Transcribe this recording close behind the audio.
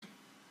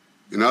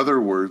In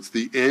other words,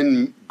 the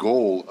end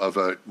goal of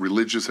a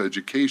religious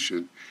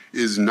education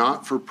is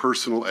not for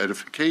personal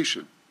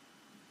edification.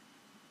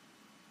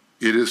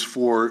 It is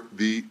for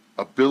the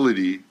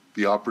ability,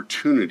 the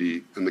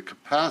opportunity, and the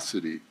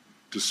capacity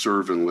to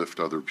serve and lift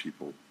other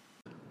people.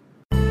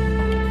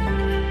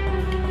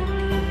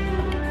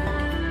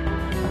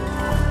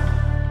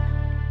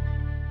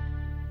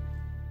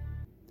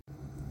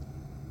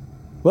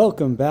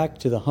 Welcome back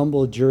to the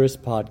Humble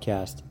Jurist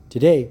Podcast.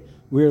 Today,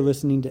 we are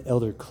listening to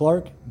Elder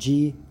Clark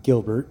G.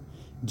 Gilbert,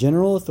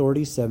 General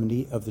Authority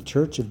 70 of the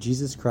Church of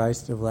Jesus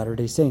Christ of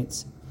Latter-day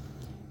Saints.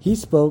 He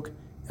spoke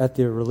at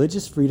the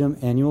Religious Freedom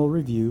Annual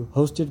Review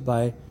hosted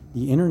by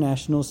the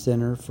International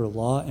Center for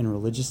Law and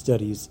Religious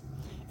Studies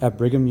at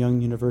Brigham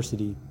Young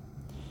University.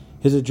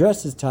 His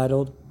address is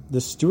titled The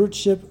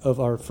Stewardship of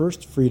Our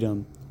First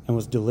Freedom and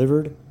was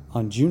delivered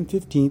on June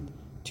 15,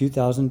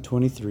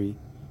 2023.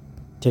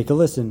 Take a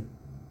listen.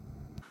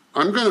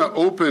 I'm going to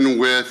open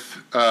with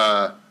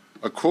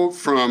a quote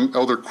from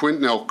Elder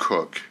Quentin L.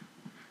 Cook.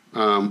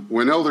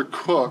 When Elder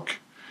Cook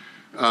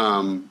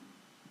of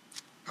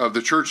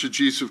the Church of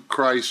Jesus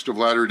Christ of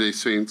Latter-day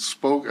Saints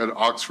spoke at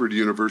Oxford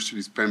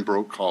University's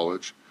Pembroke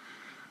College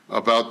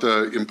about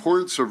the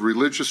importance of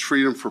religious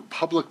freedom for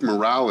public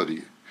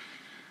morality,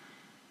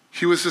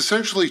 he was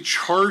essentially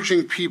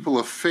charging people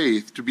of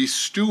faith to be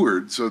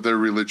stewards of their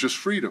religious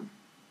freedom.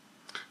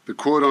 The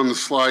quote on the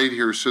slide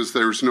here says,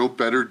 "There is no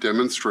better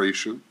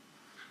demonstration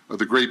of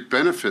the great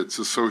benefits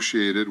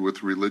associated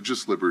with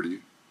religious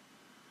liberty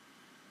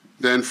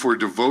than for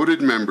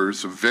devoted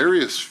members of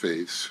various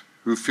faiths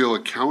who feel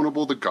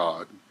accountable to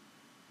God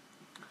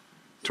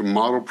to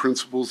model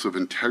principles of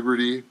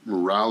integrity,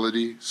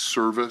 morality,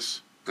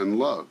 service, and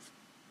love."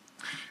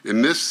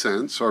 In this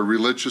sense, our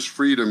religious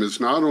freedom is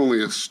not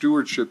only a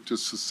stewardship to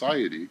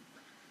society,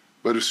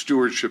 but a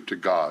stewardship to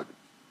God.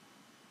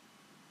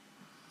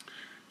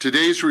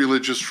 Today's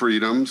religious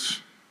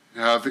freedoms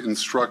have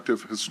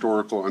instructive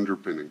historical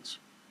underpinnings.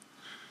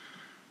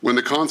 When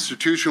the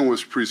Constitution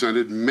was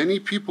presented, many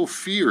people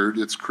feared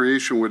its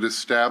creation would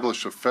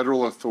establish a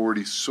federal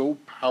authority so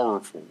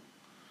powerful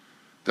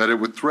that it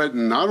would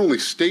threaten not only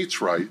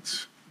states'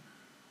 rights,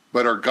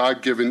 but our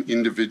God-given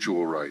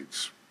individual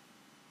rights.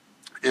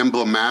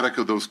 Emblematic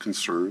of those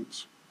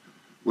concerns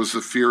was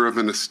the fear of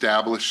an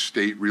established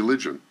state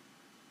religion.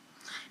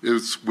 It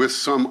was with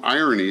some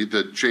irony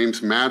that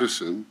James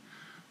Madison,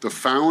 the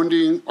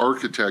founding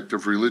architect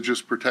of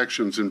religious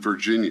protections in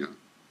Virginia,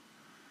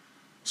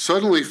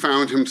 suddenly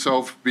found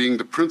himself being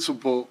the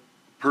principal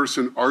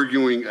person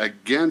arguing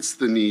against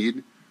the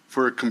need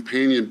for a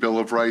companion Bill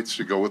of Rights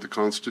to go with the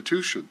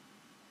Constitution.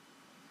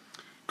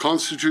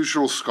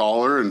 Constitutional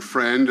scholar and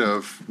friend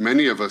of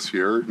many of us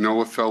here,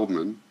 Noah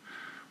Feldman,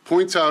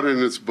 points out in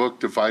his book,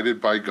 Divided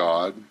by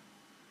God,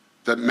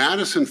 that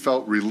Madison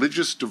felt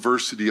religious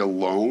diversity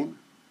alone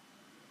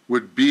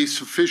would be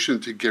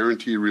sufficient to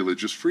guarantee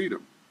religious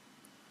freedom.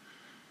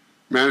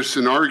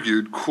 Madison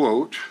argued,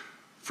 quote,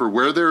 "For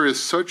where there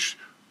is such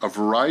a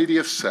variety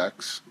of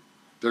sects,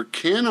 there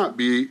cannot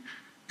be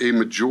a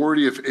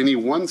majority of any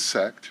one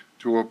sect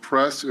to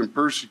oppress and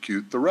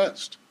persecute the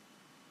rest."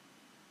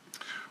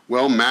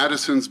 Well,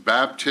 Madison's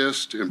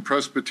Baptist and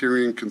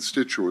Presbyterian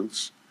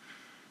constituents,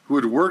 who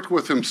had worked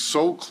with him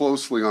so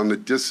closely on the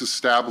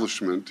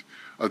disestablishment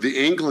of the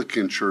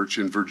Anglican Church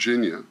in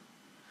Virginia,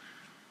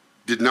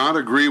 did not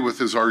agree with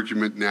his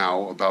argument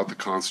now about the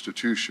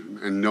Constitution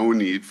and no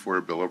need for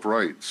a Bill of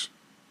Rights.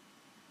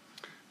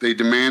 They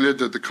demanded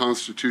that the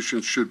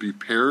Constitution should be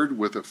paired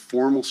with a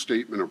formal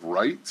statement of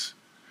rights,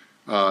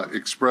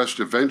 expressed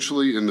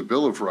eventually in the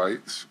Bill of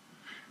Rights,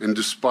 and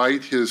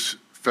despite his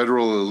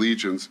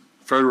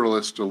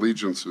Federalist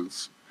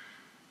allegiances,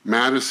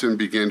 Madison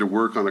began to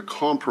work on a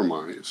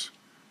compromise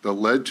that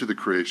led to the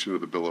creation of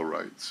the Bill of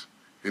Rights,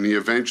 and he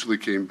eventually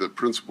became the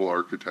principal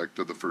architect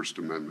of the First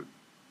Amendment.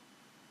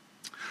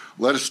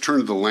 Let us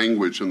turn to the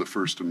language in the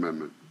First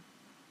Amendment.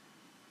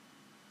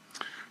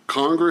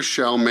 Congress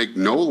shall make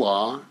no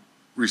law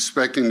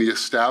respecting the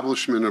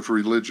establishment of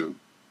religion,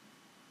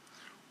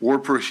 or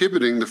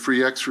prohibiting the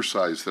free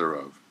exercise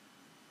thereof,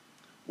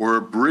 or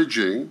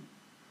abridging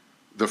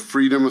the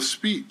freedom of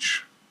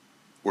speech,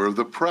 or of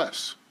the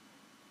press,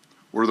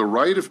 or the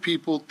right of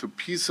people to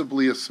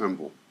peaceably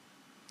assemble,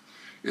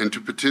 and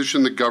to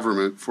petition the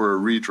government for a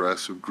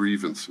redress of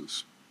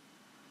grievances.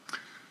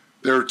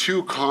 There are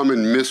two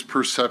common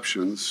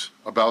misperceptions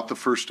about the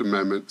First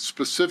Amendment,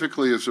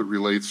 specifically as it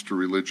relates to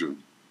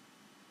religion.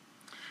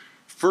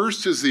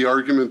 First is the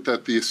argument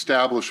that the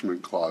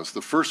Establishment Clause,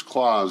 the first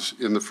clause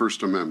in the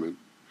First Amendment,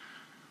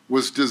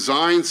 was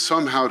designed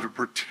somehow to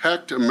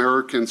protect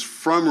Americans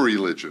from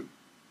religion,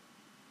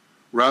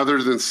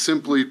 rather than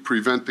simply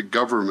prevent the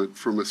government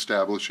from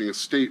establishing a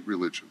state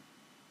religion.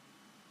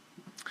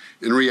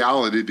 In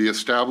reality, the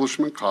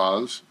Establishment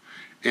Clause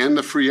and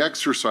the Free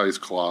Exercise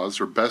Clause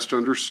are best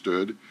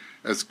understood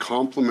as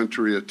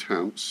complementary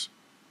attempts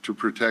to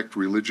protect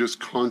religious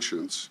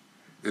conscience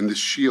and to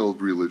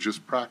shield religious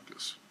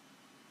practice.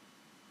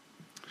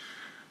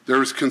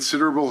 There is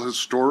considerable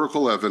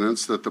historical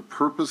evidence that the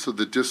purpose of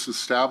the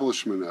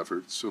disestablishment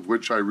efforts, of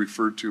which I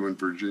referred to in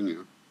Virginia,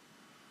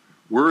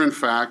 were in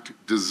fact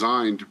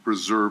designed to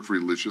preserve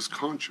religious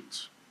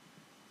conscience.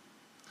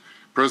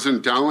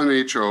 President Dallin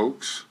H.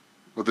 Oaks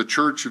of the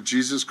Church of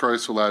Jesus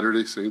Christ of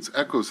Latter-day Saints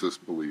echoes this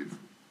belief.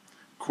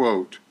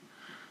 Quote,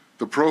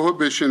 "The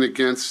prohibition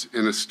against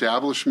an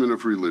establishment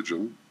of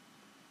religion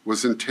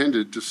was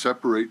intended to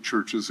separate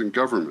churches and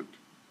government,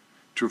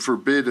 to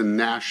forbid a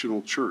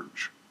national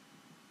church.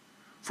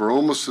 For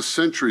almost a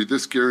century,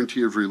 this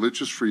guarantee of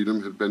religious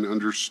freedom had been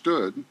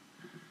understood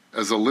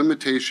as a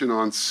limitation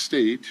on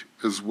state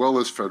as well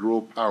as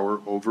federal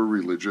power over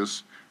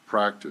religious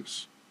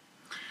practice.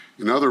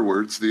 In other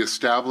words, the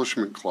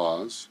Establishment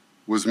Clause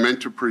was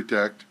meant to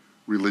protect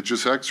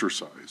religious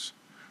exercise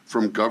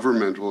from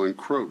governmental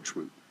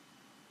encroachment.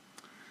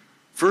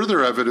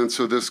 Further evidence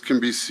of this can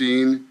be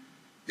seen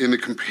in the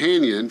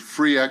companion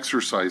Free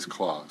Exercise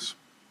Clause.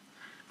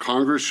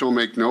 Congress shall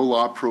make no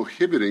law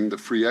prohibiting the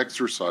free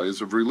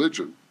exercise of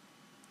religion.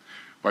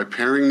 By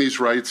pairing these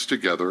rights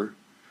together,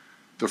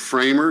 the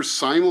framers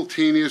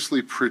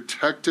simultaneously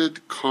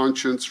protected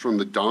conscience from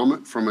a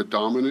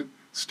dominant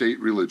state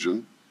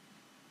religion,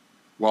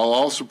 while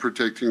also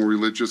protecting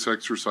religious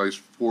exercise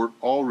for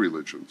all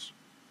religions.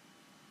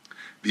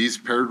 These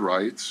paired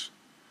rights,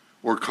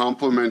 or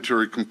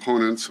complementary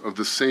components of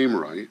the same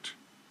right,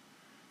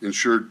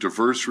 ensured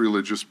diverse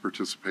religious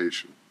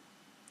participation.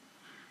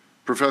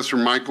 Professor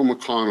Michael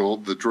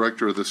McConnell, the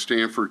director of the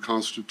Stanford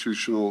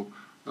Constitutional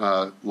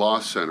Law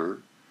Center,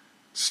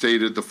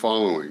 stated the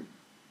following: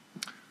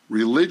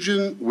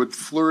 "Religion would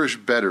flourish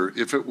better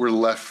if it were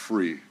left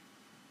free.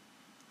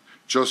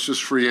 Just as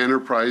free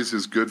enterprise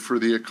is good for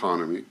the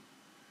economy,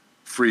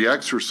 free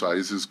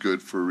exercise is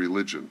good for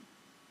religion."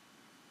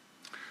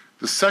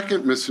 The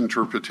second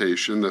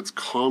misinterpretation that's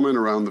common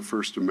around the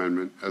First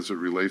Amendment as it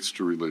relates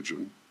to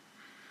religion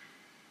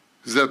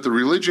is that the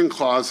religion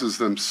clauses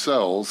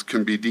themselves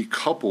can be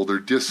decoupled or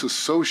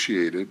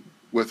disassociated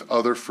with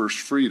other first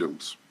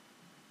freedoms.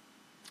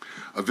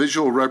 A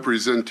visual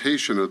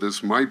representation of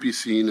this might be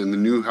seen in the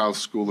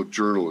Newhouse School of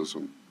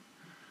Journalism,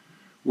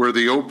 where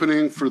the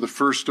opening for the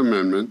First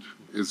Amendment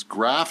is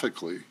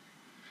graphically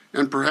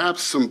and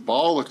perhaps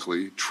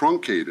symbolically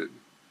truncated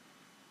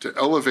to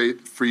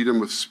elevate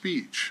freedom of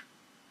speech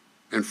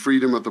and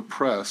freedom of the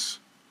press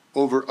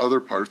over other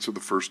parts of the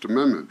First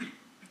Amendment.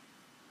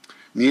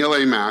 Neal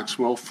A.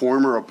 Maxwell,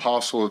 former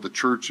apostle of the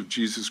Church of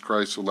Jesus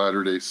Christ of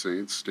Latter-day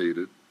Saints,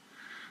 stated,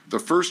 "The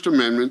First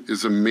Amendment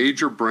is a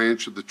major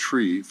branch of the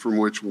tree from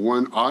which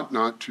one ought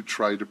not to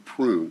try to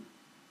prune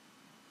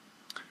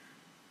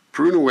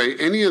away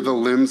any of the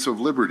limbs of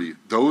liberty.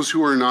 Those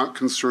who are not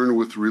concerned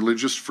with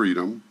religious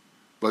freedom,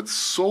 but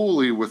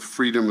solely with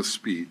freedom of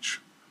speech,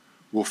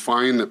 will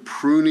find that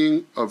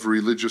pruning of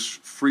religious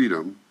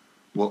freedom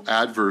will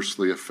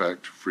adversely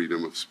affect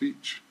freedom of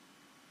speech."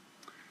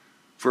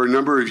 For a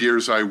number of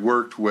years, I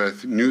worked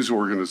with news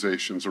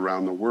organizations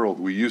around the world.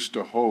 We used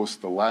to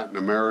host the Latin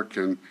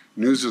American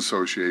News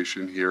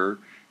Association here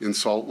in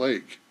Salt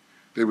Lake.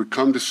 They would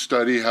come to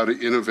study how to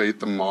innovate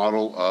the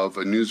model of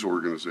a news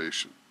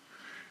organization.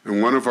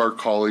 And one of our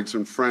colleagues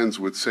and friends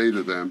would say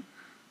to them,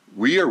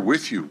 "We are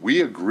with you.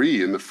 We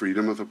agree in the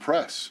freedom of the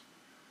press,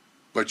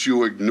 but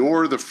you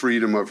ignore the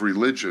freedom of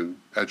religion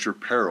at your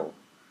peril,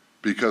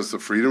 because the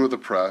freedom of the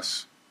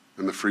press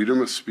and the freedom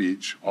of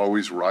speech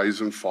always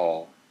rise and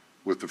fall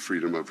with the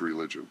freedom of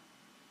religion."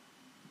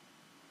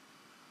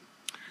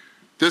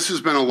 This has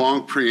been a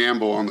long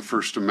preamble on the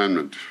First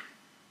Amendment.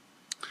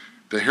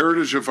 The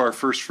heritage of our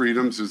first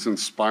freedoms is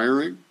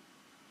inspiring.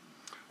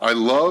 I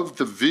love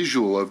the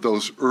visual of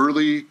those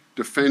early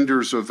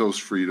defenders of those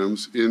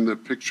freedoms in the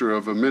picture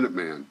of a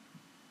Minuteman,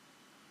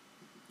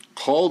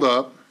 called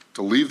up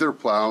to leave their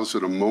plows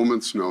at a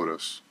moment's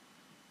notice.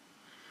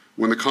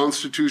 When the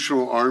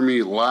Constitutional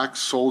Army lacked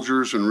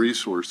soldiers and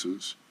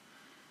resources,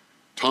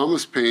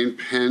 Thomas Paine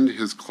penned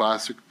his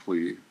classic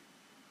plea,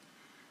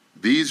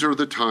 "These are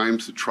the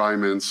times to try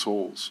men's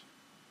souls.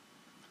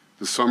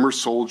 The summer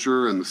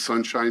soldier and the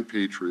sunshine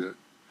patriot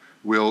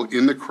will,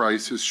 in the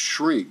crisis,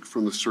 shrink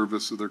from the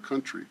service of their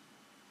country.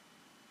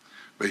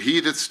 But he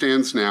that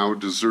stands now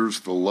deserves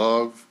the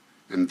love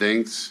and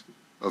thanks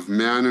of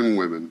men and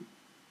women.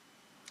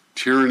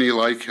 Tyranny,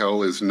 like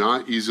hell, is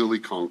not easily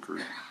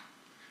conquered.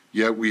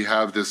 Yet we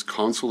have this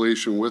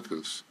consolation with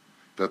us,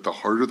 that the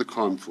harder the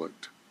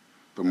conflict,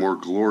 the more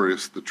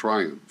glorious the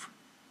triumph.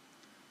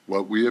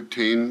 What we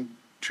obtain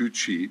too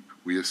cheap,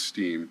 we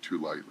esteem too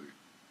lightly."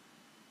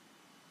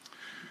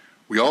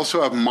 We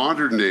also have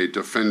modern-day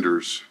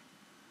defenders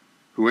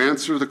who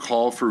answer the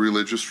call for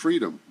religious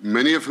freedom,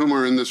 many of whom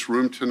are in this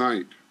room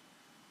tonight.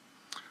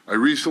 I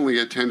recently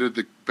attended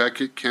the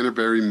Beckett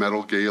Canterbury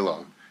Medal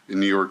Gala in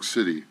New York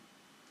City.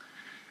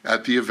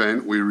 At the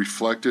event, we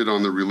reflected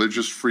on the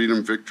religious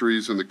freedom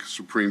victories in the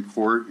Supreme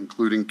Court,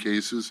 including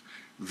cases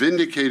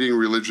vindicating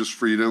religious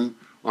freedom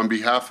on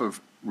behalf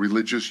of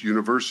religious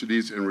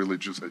universities and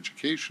religious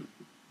education.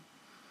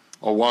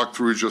 I'll walk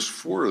through just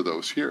 4 of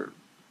those here.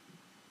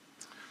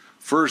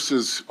 First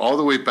is all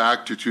the way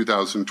back to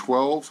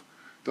 2012,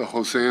 the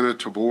Hosanna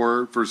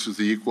Tabor versus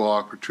the Equal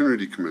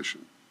Opportunity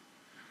Commission.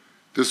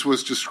 This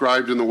was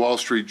described in the Wall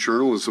Street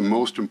Journal as the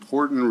most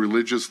important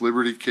religious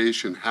liberty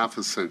case in half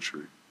a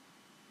century.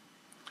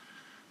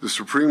 The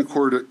Supreme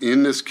Court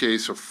in this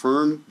case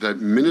affirmed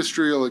that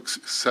ministerial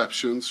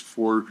exceptions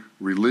for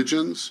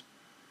religions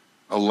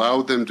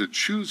allowed them to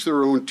choose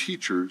their own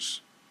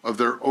teachers of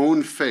their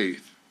own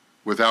faith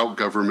without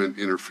government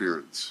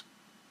interference.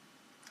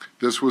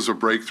 This was a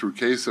breakthrough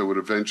case that would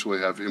eventually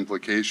have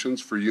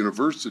implications for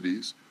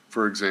universities,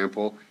 for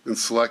example, in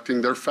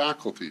selecting their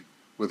faculty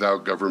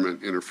without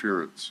government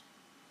interference.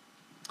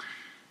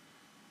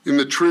 In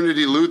the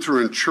Trinity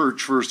Lutheran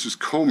Church versus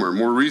Comer,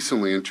 more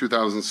recently in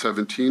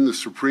 2017, the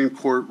Supreme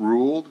Court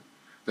ruled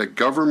that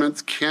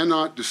governments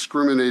cannot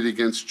discriminate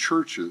against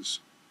churches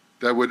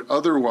that would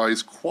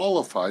otherwise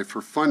qualify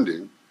for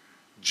funding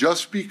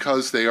just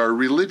because they are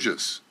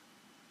religious.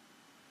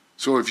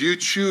 So if you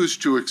choose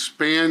to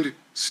expand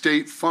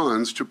state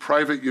funds to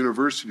private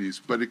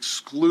universities but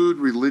exclude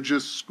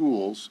religious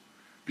schools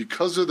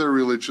because of their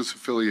religious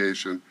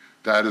affiliation,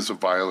 that is a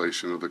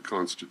violation of the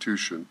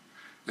Constitution.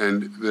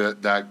 And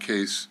that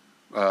case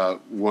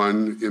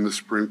won in the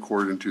Supreme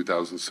Court in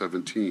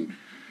 2017.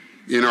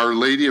 In Our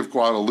Lady of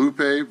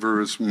Guadalupe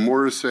versus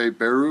Morrissey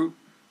Beru,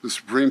 the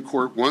Supreme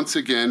Court once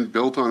again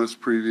built on its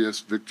previous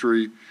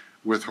victory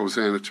with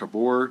Hosanna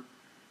Tabor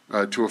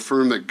to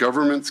affirm that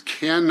governments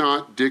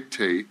cannot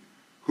dictate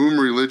whom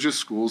religious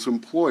schools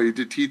employ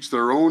to teach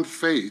their own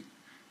faith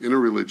in a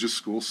religious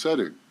school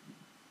setting.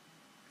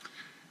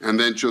 And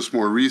then just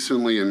more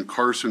recently in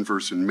Carson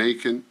versus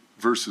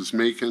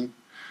Macon,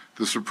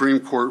 the Supreme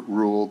Court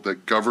ruled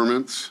that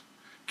governments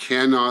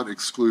cannot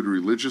exclude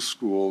religious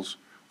schools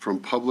from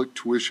public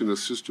tuition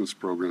assistance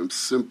programs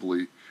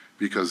simply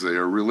because they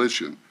are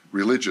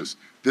religious.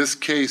 This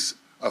case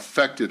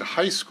affected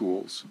high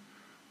schools,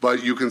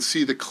 but you can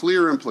see the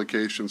clear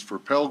implications for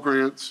Pell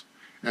Grants,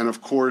 and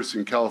of course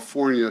in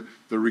California,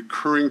 the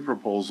recurring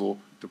proposal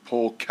to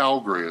pull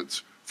Cal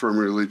Grants from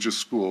religious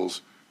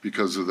schools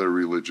because of their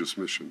religious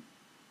mission.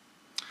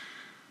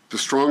 The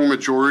strong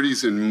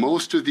majorities in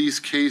most of these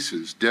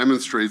cases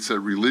demonstrates that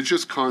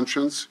religious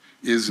conscience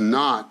is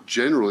not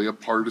generally a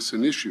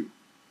partisan issue.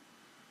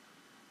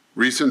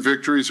 Recent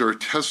victories are a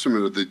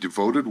testament of the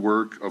devoted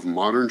work of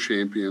modern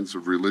champions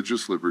of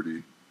religious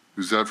liberty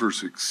whose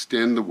efforts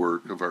extend the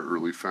work of our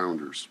early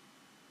founders.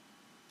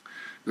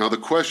 Now the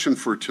question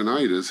for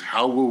tonight is,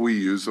 how will we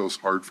use those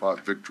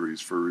hard-fought victories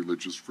for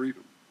religious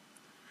freedom?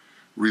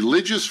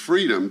 Religious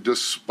freedom,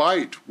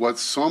 despite what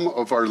some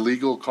of our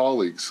legal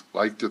colleagues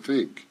like to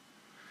think,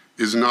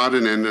 is not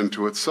an end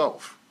unto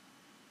itself.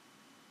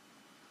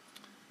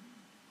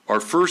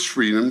 Our first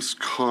freedoms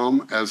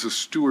come as a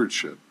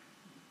stewardship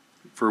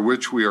for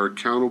which we are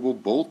accountable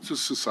both to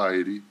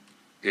society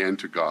and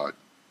to God.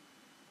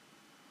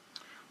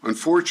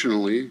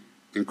 Unfortunately,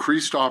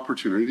 increased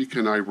opportunity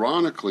can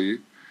ironically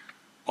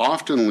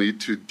often lead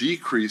to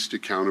decreased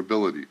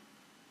accountability.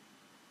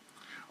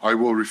 I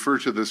will refer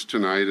to this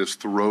tonight as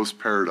Thoreau's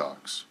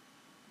paradox.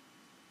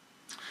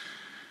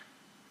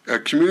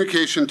 As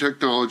communication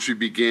technology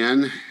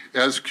began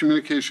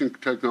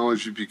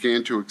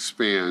to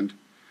expand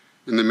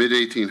in the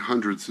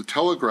mid-1800s, the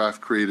telegraph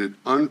created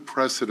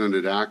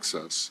unprecedented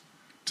access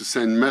to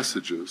send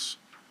messages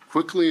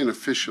quickly and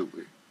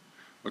efficiently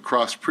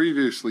across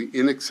previously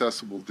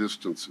inaccessible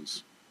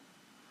distances.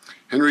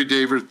 Henry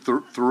David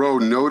Thoreau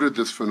noted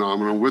this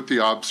phenomenon with the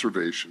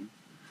observation,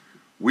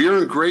 "We are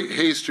in great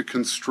haste to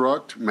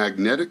construct a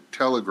magnetic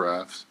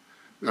telegraph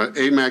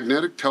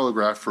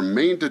from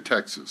Maine to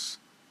Texas.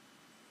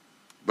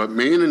 But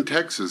Maine and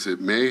Texas, it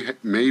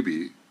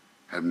maybe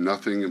have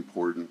nothing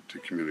important to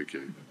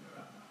communicate."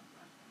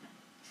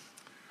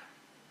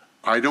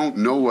 I don't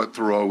know what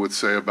Thoreau would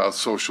say about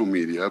social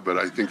media, but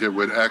I think it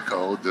would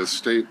echo this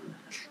statement.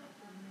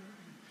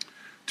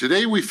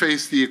 Today we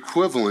face the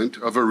equivalent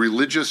of a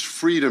religious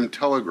freedom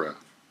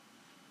telegraph.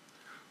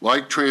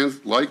 Like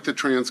the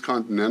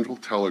transcontinental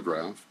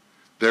telegraph,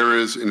 there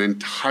is an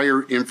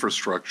entire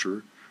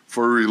infrastructure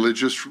for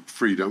religious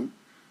freedom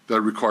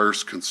that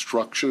requires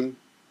construction,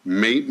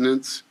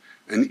 maintenance,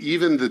 and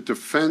even the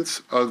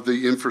defense of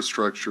the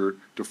infrastructure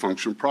to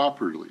function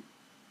properly.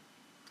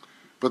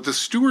 But the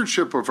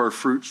stewardship of our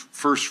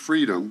first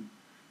freedom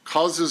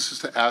causes us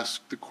to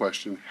ask the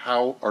question,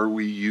 how are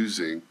we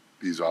using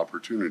these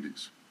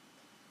opportunities?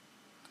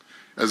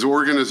 As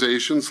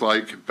organizations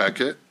like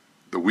Beckett,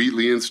 the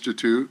Wheatley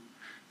Institute,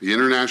 the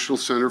International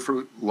Center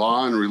for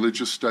Law and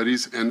Religious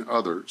Studies, and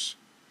others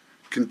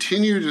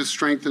continue to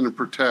strengthen and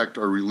protect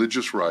our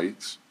religious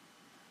rights,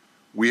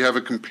 we have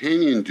a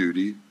companion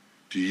duty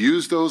to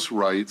use those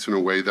rights in a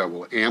way that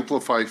will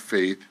amplify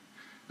faith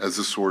as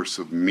a source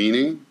of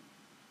meaning,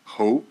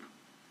 hope,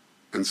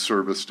 and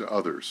service to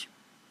others.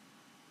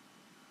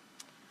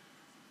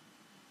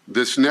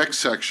 This next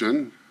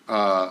section,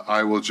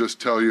 I will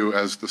just tell you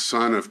as the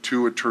son of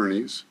two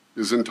attorneys,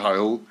 is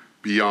entitled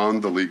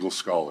Beyond the Legal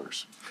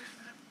Scholars.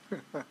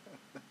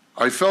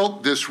 I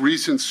felt this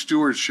recent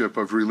stewardship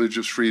of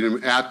religious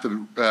freedom at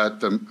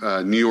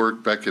the New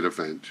York Beckett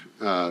event.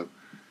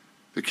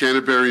 The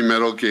Canterbury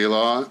Medal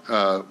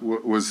Gala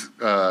was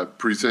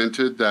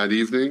presented that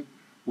evening.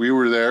 We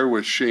were there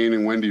with Shane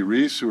and Wendy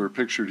Reese, who are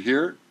pictured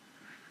here.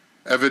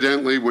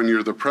 Evidently, when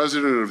you're the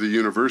president of the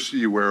university,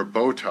 you wear a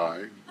bow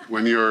tie.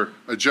 When you're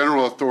a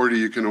general authority,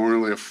 you can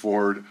only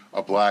afford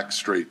a black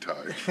straight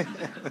tie.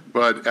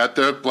 But at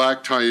that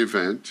black tie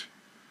event,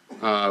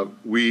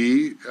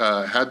 we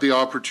had the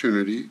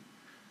opportunity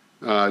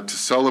to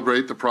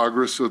celebrate the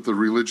progress of the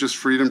Religious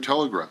Freedom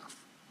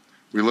Telegraph.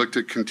 We looked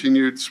at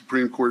continued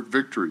Supreme Court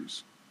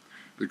victories,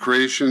 the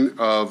creation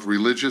of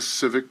religious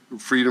civic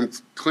freedom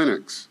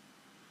clinics,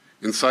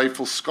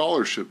 insightful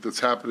scholarship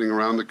that's happening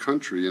around the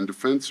country in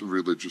defense of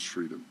religious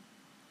freedom.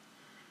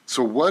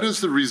 So what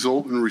is the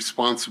resultant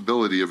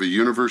responsibility of a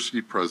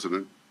university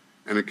president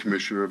and a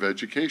commissioner of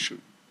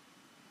education?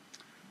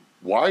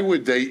 Why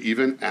would they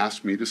even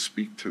ask me to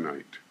speak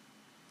tonight?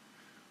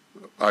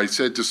 I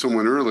said to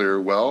someone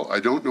earlier, well, I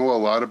don't know a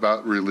lot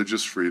about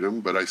religious freedom,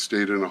 but I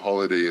stayed in a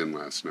Holiday Inn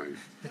last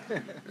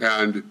night.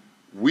 And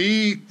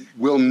we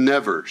will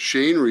never,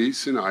 Shane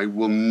Reese and I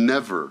will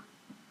never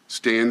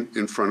stand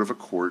in front of a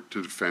court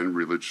to defend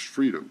religious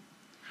freedom.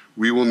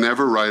 We will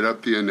never write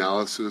up the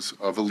analysis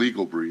of a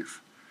legal brief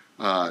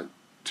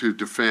to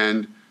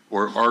defend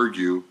or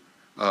argue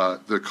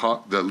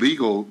the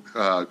legal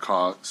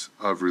cause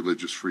of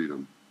religious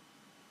freedom.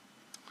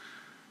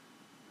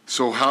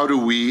 So how do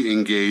we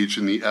engage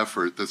in the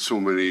effort that so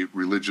many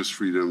religious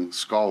freedom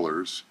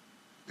scholars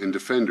and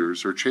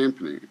defenders are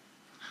championing?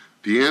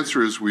 The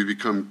answer is we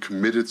become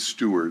committed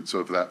stewards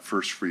of that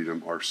first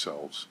freedom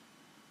ourselves.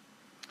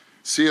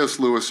 C.S.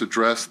 Lewis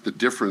addressed the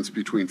difference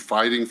between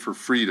fighting for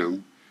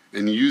freedom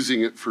and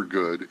using it for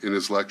good in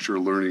his lecture,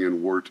 Learning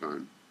in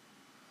Wartime.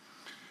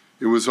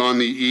 It was on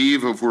the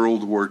eve of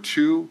World War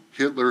II.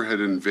 Hitler had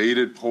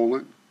invaded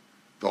Poland.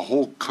 The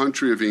whole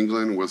country of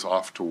England was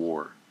off to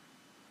war.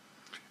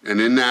 And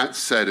in that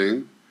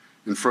setting,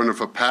 in front of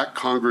a packed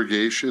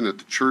congregation at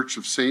the Church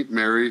of St.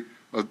 Mary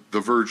of the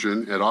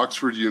Virgin at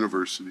Oxford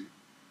University,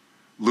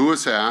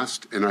 Lewis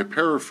asked, and I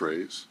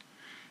paraphrase,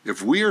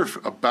 if we are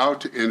about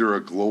to enter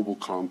a global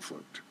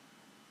conflict,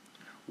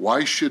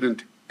 why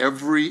shouldn't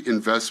every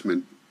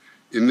investment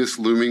in this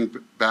looming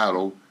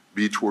battle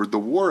be toward the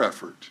war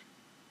effort?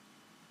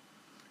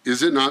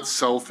 Is it not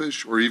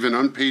selfish or even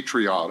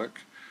unpatriotic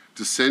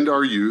to send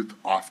our youth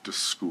off to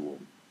school?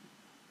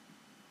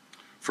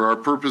 For our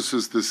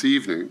purposes this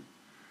evening,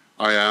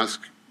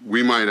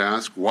 we might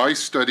ask, why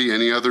study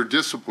any other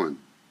discipline?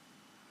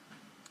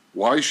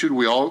 Why shouldn't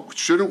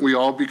we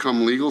all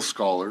become legal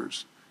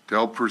scholars to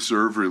help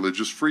preserve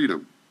religious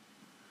freedom?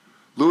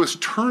 Lewis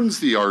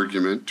turns the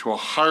argument to a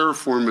higher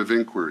form of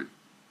inquiry.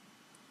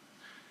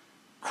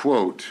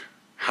 Quote,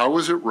 how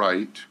is it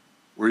right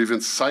or even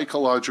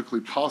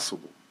psychologically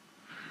possible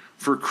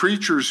for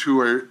creatures who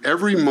are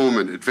every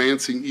moment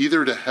advancing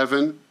either to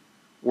heaven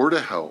or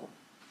to hell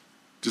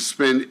to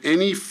spend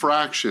any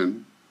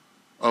fraction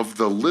of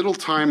the little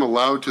time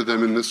allowed to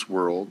them in this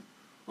world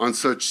on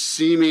such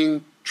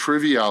seeming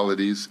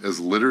trivialities as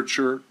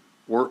literature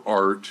or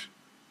art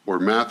or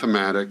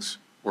mathematics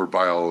or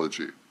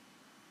biology?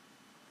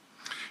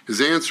 His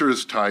answer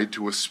is tied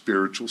to a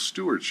spiritual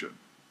stewardship.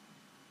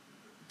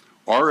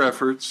 Our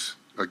efforts,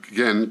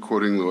 again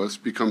quoting Lewis,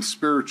 become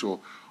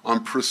spiritual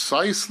on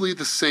precisely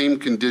the same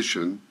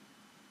condition,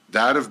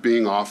 that of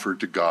being offered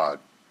to God,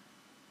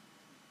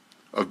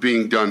 of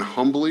being done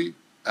humbly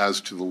as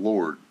to the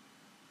Lord.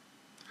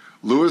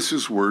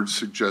 Lewis's words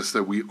suggest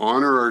that we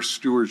honor our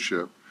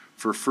stewardship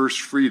for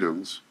first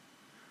freedoms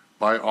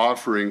by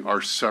offering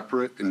our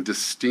separate and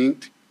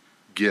distinct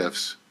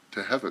gifts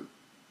to heaven.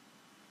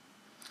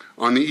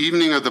 On the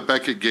evening of the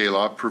Beckett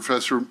Gala,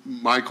 Professor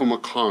Michael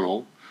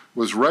McConnell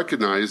was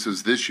recognized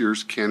as this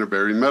year's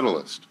Canterbury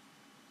Medalist,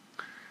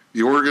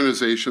 the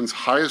organization's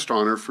highest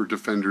honor for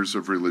defenders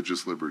of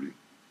religious liberty.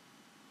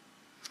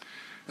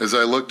 As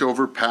I looked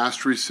over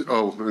past,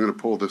 I'm going to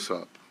pull this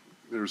up.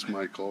 There's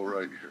Michael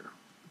right here.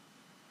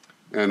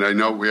 And I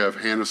know we have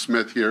Hannah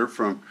Smith here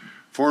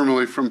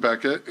formerly from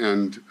Beckett,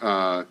 and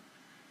that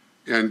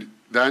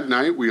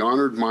night we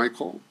honored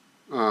Michael.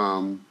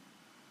 And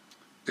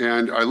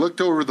I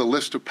looked over the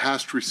list of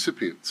past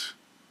recipients.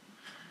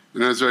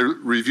 And as I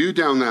reviewed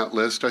down that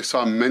list, I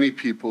saw many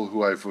people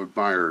who I've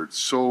admired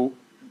for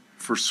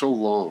so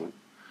long.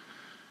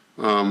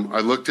 I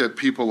looked at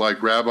people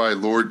like Rabbi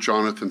Lord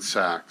Jonathan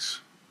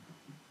Sacks,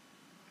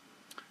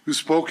 who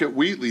spoke at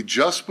Wheatley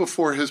just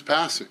before his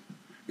passing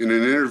in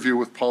an interview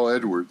with Paul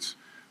Edwards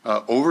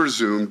over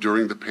Zoom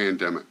during the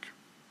pandemic.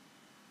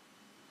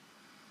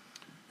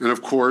 And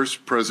of course,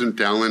 President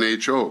Dallin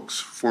H. Oaks,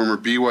 former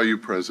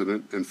BYU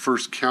president and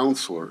first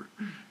counselor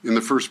in the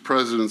first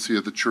presidency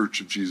of the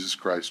Church of Jesus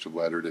Christ of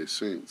Latter-day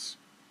Saints.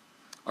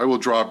 I will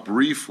draw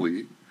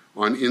briefly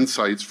on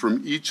insights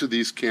from each of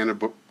these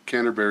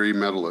Canterbury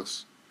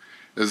medalists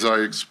as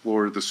I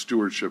explore the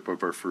stewardship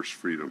of our first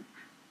freedom.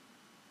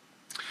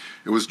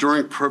 It was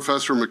during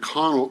Professor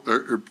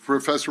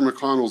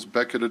McConnell's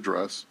Beckett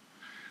address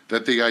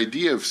that the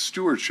idea of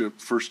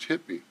stewardship first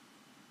hit me.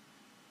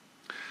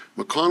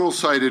 McConnell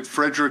cited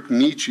Friedrich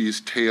Nietzsche's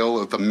tale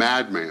of the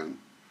madman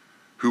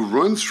who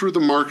runs through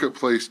the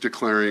marketplace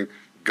declaring,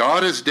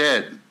 "God is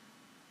dead,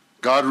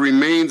 God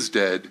remains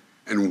dead,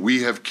 and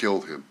we have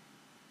killed him."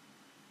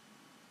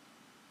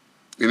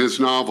 In his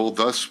novel,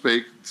 Thus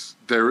Spake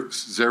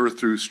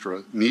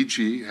Zarathustra,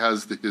 Nietzsche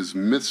has his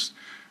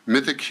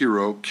mythic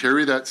hero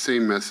carry that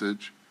same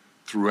message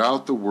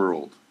throughout the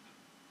world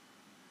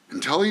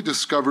until he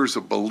discovers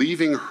a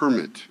believing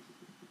hermit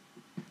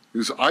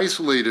who's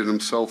isolated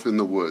himself in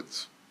the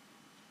woods.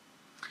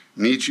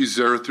 Nietzsche's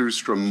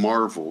Zarathustra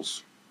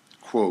marvels,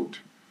 quote,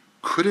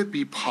 "Could it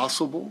be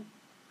possible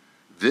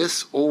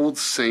this old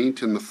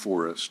saint in the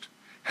forest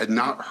had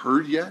not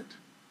heard yet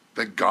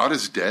that God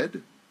is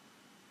dead?"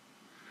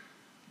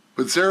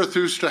 But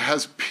Zarathustra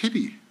has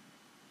pity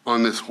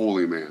on this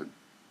holy man,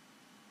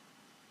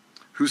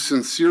 whose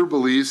sincere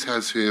beliefs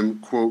has him,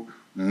 quote,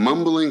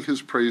 mumbling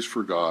his praise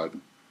for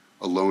God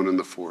alone in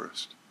the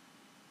forest.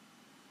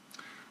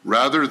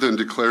 Rather than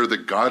declare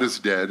that God is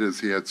dead,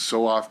 as he had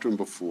so often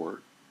before,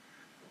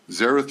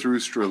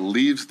 Zarathustra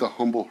leaves the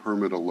humble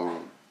hermit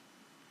alone,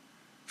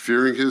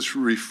 fearing his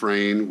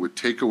refrain would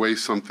take away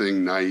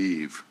something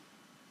naive,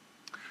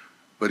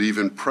 but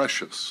even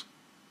precious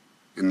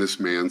in this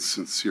man's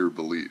sincere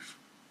belief.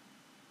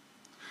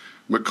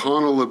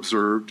 McConnell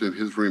observed in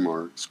his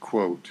remarks,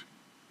 quote,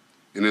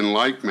 "And in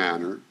like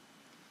manner,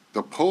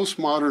 the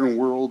postmodern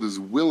world is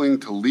willing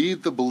to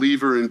leave the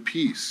believer in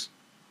peace,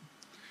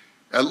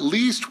 at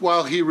least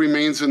while he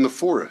remains in the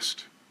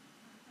forest.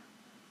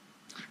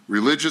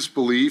 Religious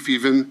belief,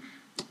 even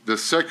the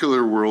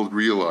secular world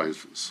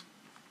realizes,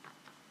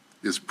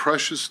 is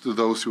precious to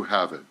those who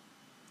have it,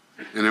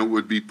 and it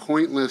would be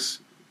pointless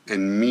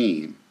and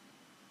mean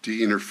to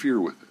interfere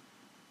with it."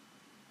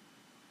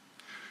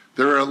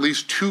 There are at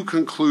least two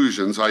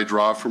conclusions I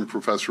draw from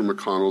Professor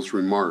McConnell's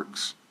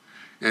remarks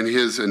and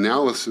his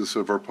analysis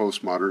of our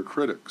postmodern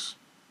critics.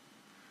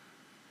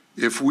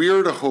 If we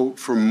are to hope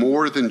for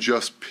more than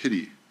just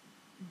pity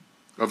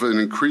of an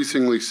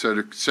increasingly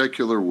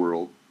secular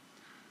world,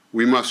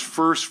 we must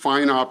first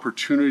find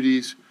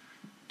opportunities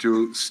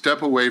to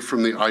step away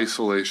from the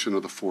isolation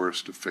of the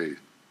forest of faith.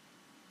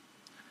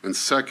 And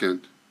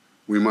second,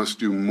 we must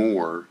do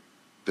more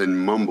than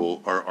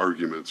mumble our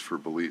arguments for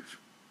belief.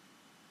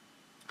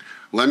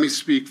 Let me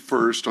speak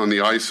first on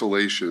the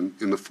isolation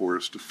in the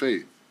forest of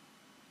faith.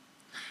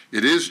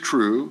 It is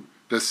true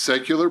that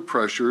secular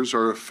pressures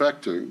are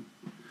affecting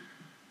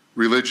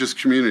religious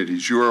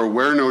communities. You are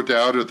aware, no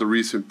doubt, of the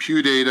recent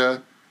Pew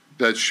data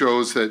that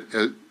shows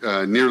that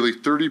nearly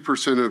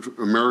 30% of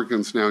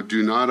Americans now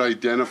do not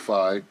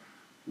identify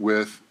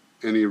with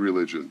any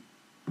religion.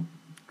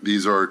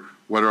 These are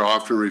what are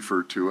often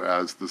referred to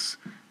as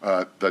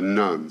the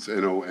nones,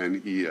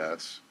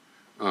 N-O-N-E-S,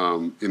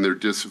 in their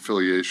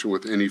disaffiliation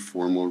with any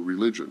formal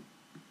religion.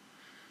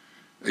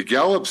 A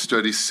Gallup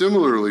study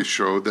similarly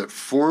showed that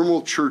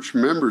formal church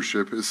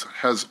membership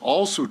has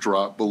also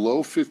dropped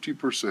below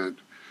 50%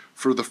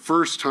 for the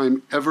first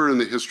time ever in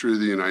the history of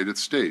the United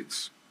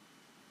States.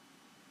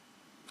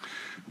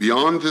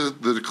 Beyond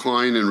the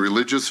decline in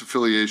religious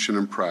affiliation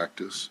and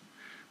practice,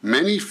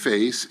 many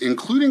face,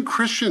 including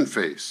Christian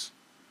face,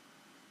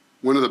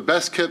 one of the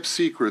best kept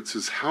secrets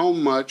is how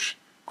much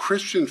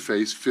Christian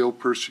faiths feel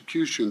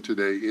persecution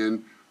today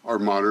in our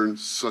modern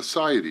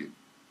society.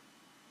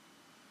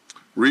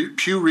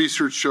 Pew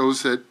research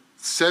shows that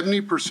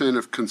 70%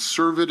 of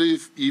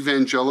conservative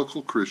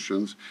evangelical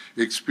Christians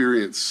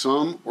experience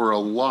some or a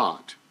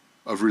lot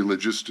of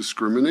religious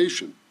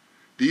discrimination.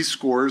 These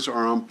scores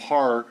are on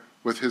par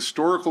with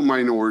historical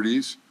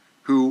minorities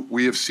who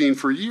we have seen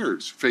for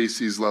years face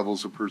these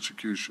levels of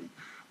persecution.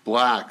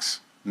 Blacks,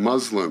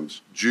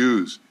 Muslims,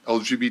 Jews,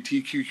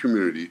 LGBTQ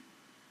community,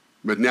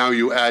 but now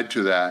you add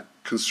to that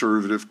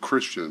conservative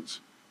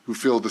Christians who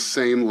feel the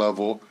same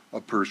level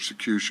of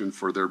persecution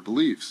for their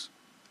beliefs.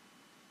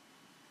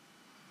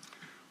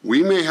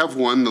 We may have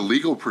won the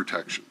legal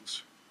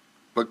protections,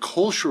 but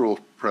cultural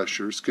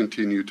pressures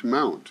continue to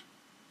mount.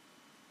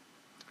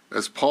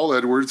 As Paul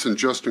Edwards and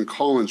Justin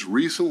Collins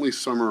recently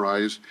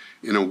summarized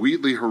in a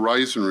Wheatley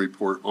Horizon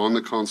report on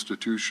the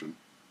Constitution,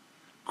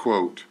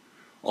 quote,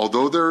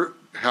 "Although there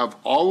have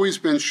always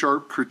been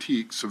sharp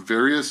critiques of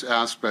various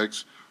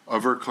aspects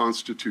of our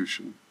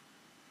Constitution,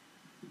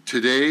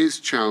 today's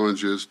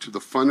challenges to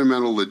the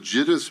fundamental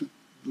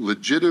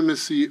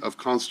legitimacy of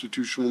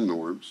constitutional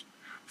norms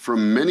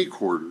from many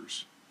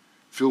quarters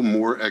feel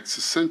more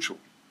existential.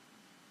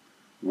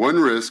 One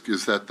risk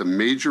is that the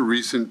major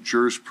recent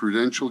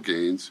jurisprudential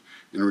gains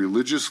in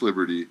religious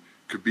liberty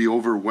could be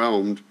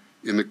overwhelmed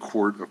in the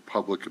court of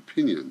public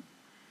opinion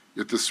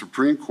if the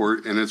Supreme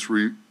Court and its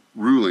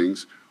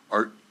rulings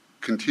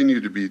continue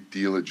to be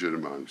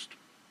delegitimized.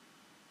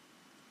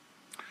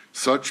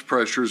 Such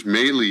pressures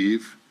may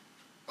leave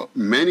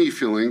many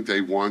feeling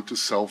they want to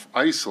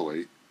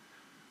self-isolate,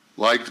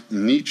 like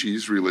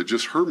Nietzsche's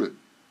religious hermit.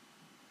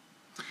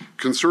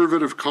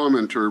 Conservative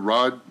commentator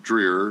Rod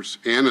Dreher's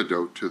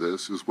antidote to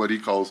this is what he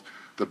calls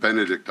the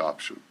Benedict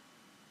option.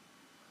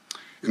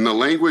 In the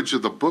language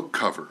of the book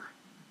cover,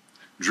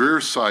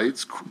 Dreher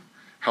cites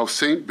how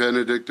St.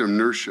 Benedict of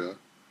Nursia,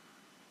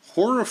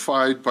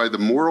 horrified by the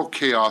moral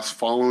chaos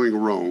following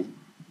Rome,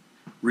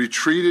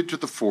 retreated to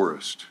the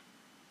forest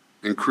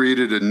and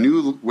created a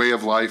new way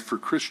of life for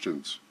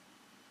Christians.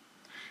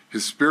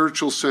 His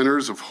spiritual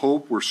centers of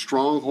hope were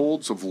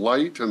strongholds of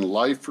light and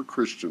life for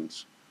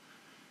Christians.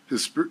 In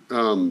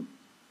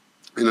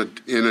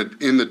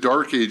the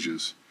Dark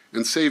Ages,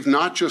 and saved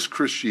not just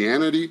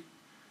Christianity,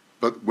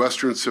 but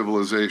Western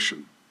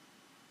civilization.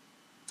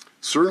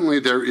 Certainly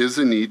there is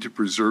a need to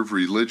preserve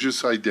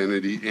religious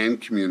identity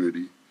and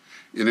community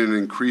in an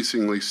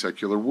increasingly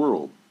secular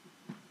world.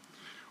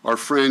 Our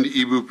friend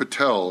Ibu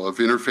Patel of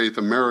Interfaith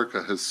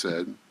America has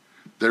said,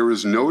 there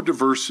is no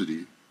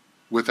diversity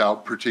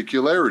without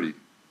particularity.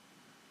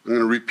 I'm going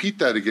to repeat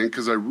that again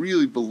because I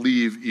really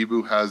believe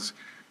Ibu has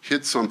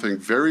hit something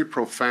very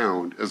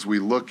profound as we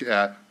look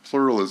at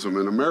pluralism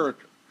in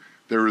America.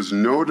 There is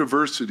no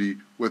diversity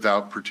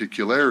without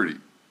particularity.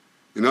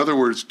 In other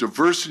words,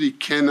 diversity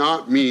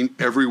cannot mean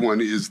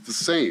everyone is the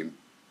same.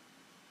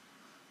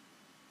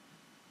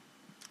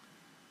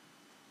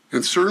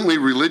 And certainly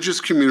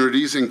religious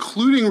communities,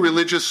 including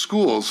religious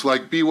schools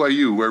like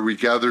BYU, where we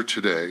gather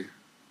today,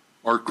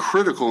 are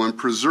critical in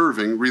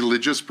preserving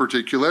religious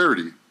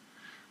particularity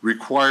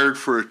required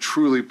for a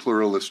truly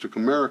pluralistic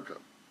America.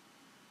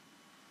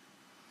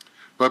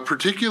 But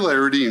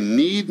particularity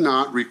need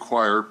not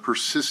require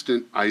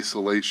persistent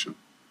isolation.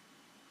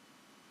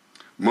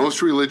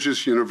 Most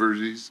religious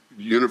universities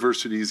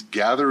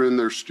gather in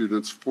their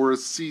students for a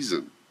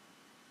season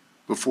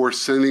before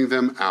sending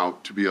them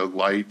out to be a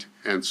light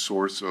and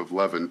source of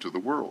leaven to the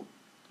world.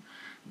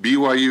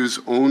 BYU's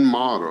own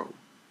motto,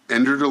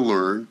 enter to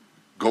learn,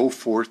 go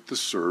forth to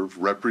serve,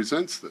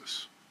 represents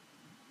this.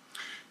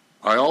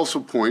 I also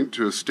point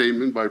to a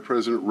statement by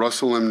President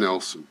Russell M.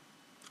 Nelson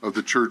of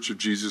the Church of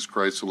Jesus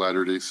Christ of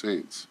Latter-day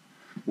Saints,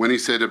 when he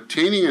said,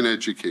 obtaining an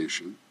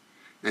education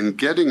and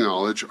getting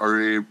knowledge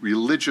are a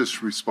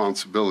religious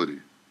responsibility.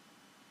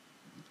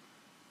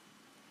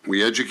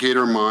 We educate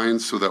our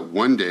minds so that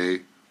one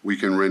day we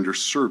can render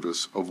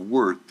service of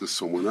worth to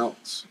someone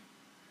else.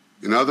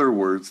 In other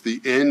words,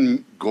 the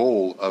end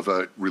goal of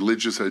a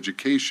religious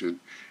education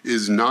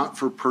is not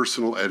for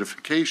personal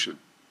edification.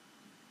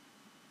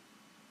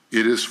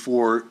 It is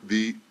for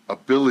the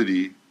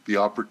ability, the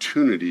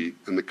opportunity,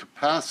 and the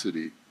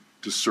capacity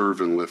to serve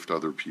and lift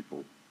other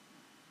people.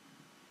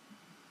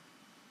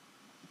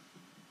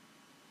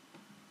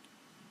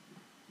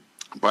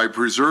 By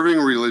preserving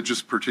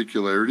religious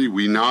particularity,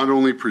 we not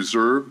only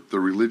preserve the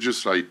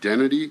religious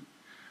identity,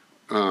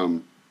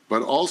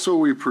 but also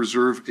we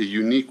preserve a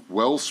unique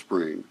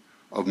wellspring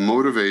of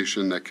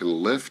motivation that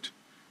can lift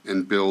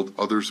and build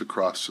others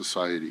across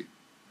society.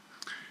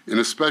 In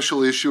a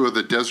special issue of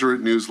the Deseret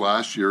News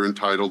last year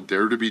entitled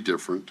Dare to be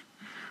Different,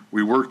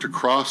 we worked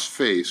across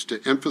faiths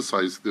to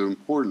emphasize the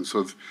importance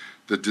of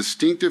the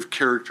distinctive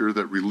character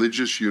that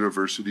religious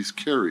universities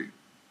carry.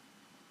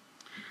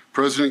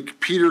 President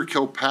Peter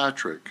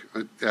Kilpatrick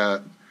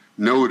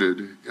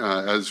noted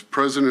as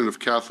president of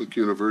Catholic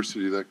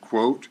University that,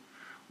 quote,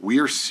 we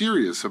are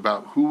serious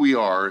about who we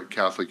are at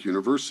Catholic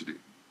University.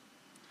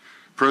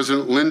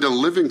 President Linda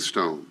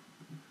Livingstone,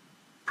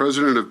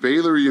 president of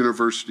Baylor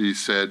University,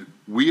 said,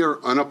 we are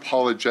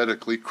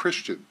unapologetically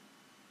Christian.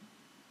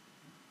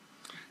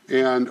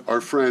 And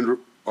our friend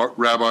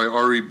Rabbi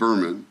Ari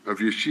Berman of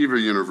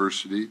Yeshiva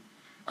University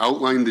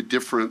outlined the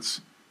difference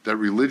that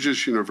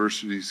religious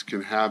universities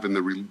can have in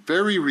the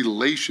very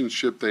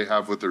relationship they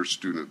have with their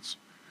students,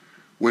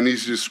 when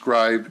he's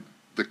described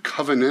the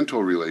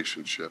covenantal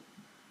relationship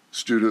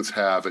students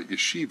have at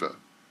yeshiva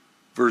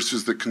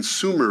versus the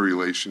consumer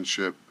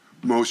relationship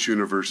most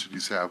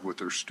universities have with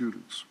their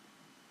students.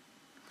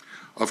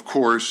 Of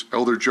course,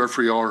 Elder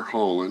Jeffrey R.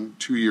 Holland,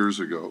 2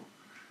 years ago,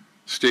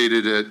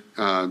 stated it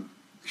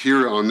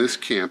here on this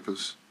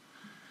campus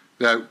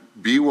that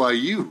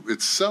BYU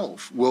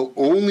itself will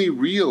only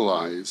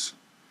realize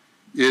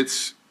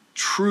its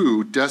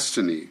true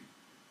destiny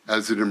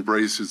as it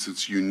embraces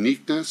its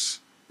uniqueness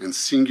and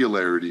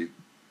singularity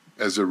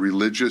as a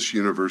religious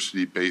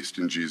university based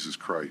in Jesus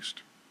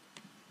Christ.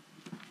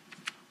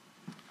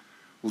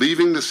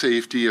 Leaving the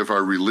safety of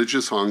our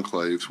religious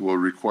enclaves will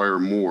require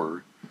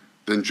more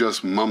than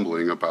just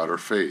mumbling about our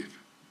faith.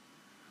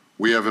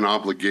 We have an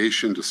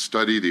obligation to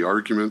study the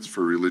arguments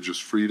for religious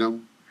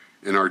freedom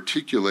and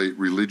articulate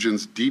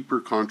religion's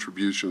deeper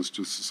contributions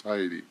to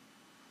society.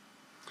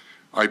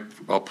 I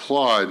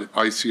applaud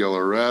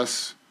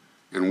ICLRS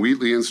and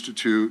Wheatley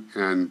Institute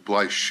and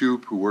Blythe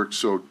Shoup, who worked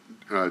so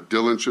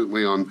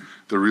diligently on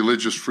the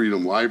Religious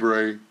Freedom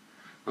Library.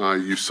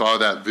 You saw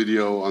that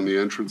video on the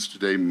entrance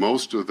today.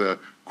 Most of the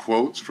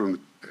quotes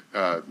from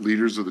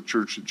leaders of the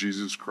Church of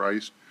Jesus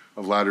Christ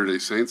of Latter-day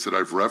Saints that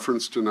I've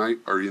referenced tonight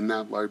are in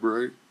that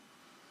library.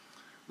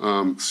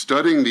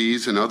 Studying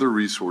these and other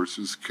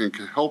resources can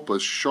help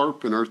us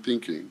sharpen our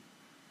thinking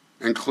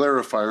and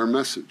clarify our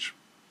message.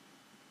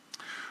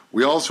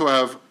 We also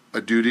have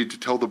a duty to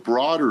tell the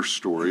broader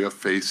story of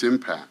faith's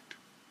impact.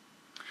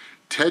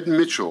 Ted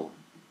Mitchell,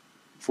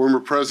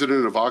 former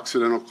president of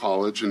Occidental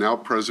College and now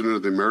president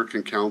of the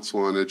American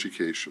Council on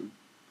Education,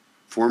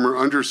 former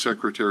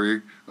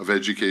undersecretary of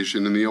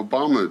education in the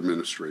Obama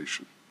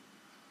administration,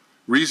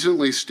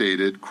 recently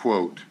stated,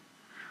 quote,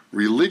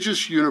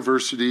 "Religious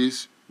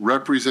universities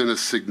represent a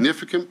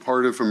significant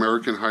part of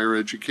American higher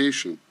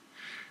education,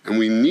 and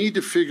we need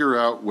to figure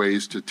out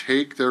ways to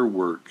take their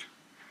work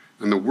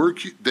and the work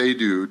they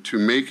do to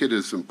make it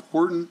as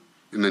important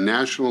in the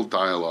national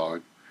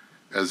dialogue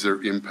as their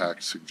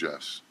impact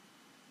suggests."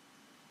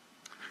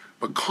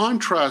 But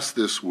contrast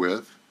this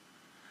with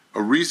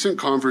a recent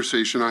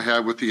conversation I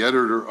had with the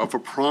editor of a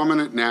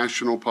prominent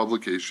national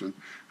publication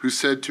who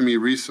said to me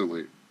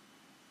recently,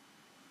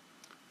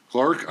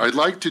 "Clark, I'd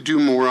like to do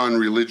more on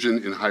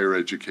religion in higher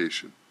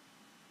education.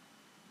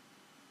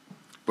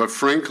 But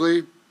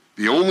frankly,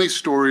 the only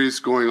stories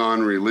going on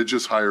in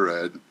religious higher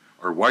ed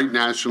are white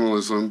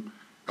nationalism,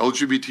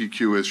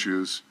 LGBTQ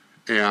issues,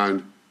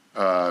 and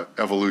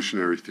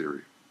evolutionary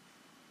theory."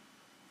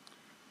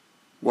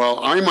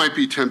 While I might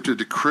be tempted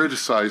to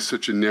criticize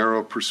such a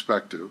narrow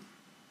perspective,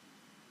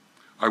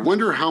 I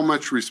wonder how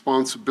much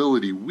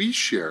responsibility we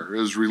share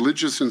as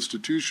religious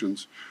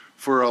institutions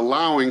for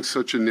allowing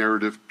such a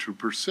narrative to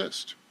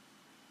persist.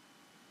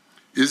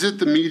 Is it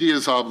the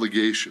media's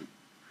obligation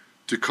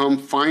to come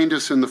find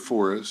us in the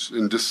forest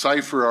and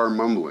decipher our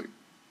mumbling?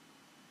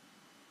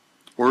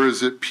 Or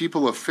is it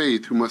people of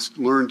faith who must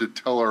learn to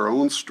tell our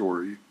own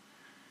story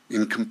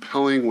in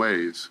compelling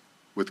ways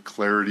with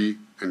clarity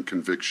and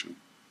conviction?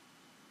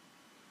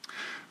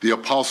 The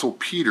Apostle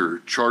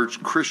Peter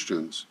charged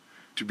Christians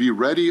to be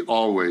ready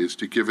always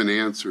to give an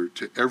answer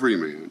to every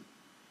man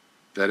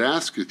that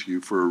asketh you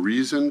for a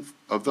reason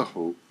of the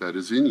hope that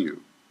is in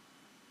you,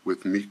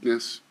 with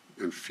meekness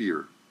and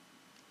fear.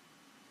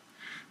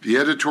 The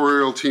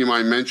editorial team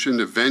I mentioned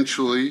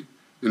eventually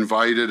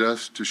invited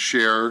us to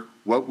share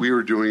what we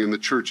were doing in the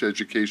church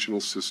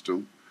educational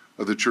system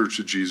of the Church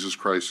of Jesus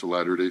Christ of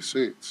Latter-day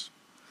Saints.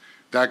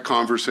 That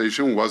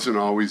conversation wasn't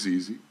always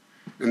easy,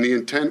 and the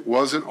intent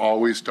wasn't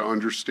always to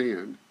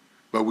understand,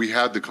 but we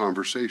had the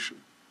conversation.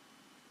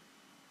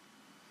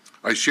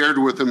 I shared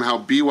with them how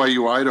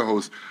BYU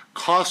Idaho's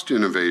cost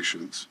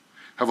innovations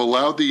have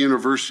allowed the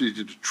university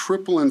to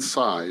triple in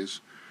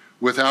size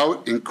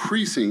without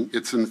increasing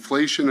its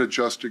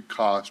inflation-adjusted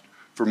cost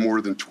for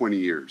more than 20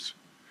 years.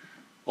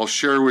 I'll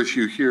share with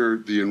you here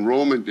the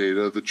enrollment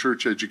data of the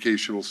church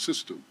educational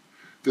system.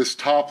 This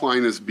top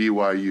line is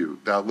BYU.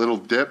 That little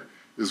dip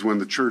is when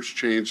the church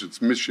changed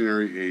its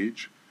missionary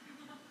age.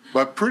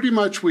 But pretty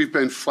much we've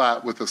been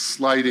flat with a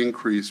slight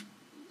increase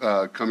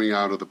coming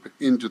out of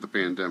into the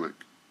pandemic.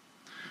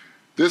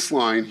 This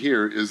line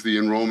here is the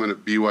enrollment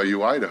at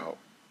BYU Idaho.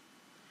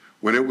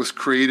 When it was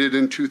created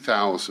in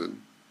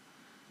 2000,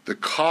 the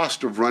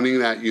cost of running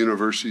that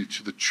university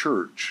to the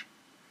church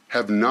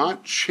have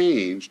not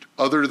changed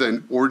other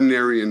than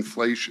ordinary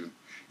inflation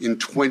in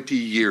 20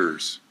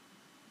 years.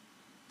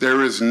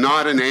 There is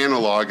not an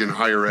analog in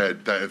higher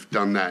ed that have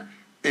done that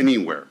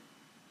anywhere.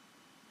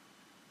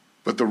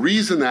 But the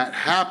reason that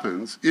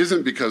happens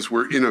isn't because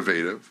we're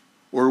innovative,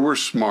 or we're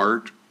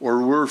smart, or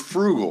we're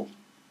frugal.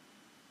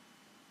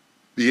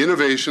 The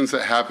innovations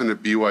that happen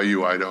at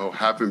BYU Idaho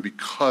happen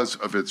because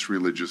of its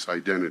religious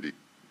identity.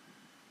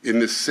 In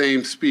this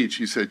same speech,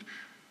 he said,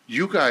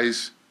 "You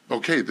guys,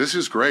 okay, this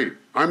is great.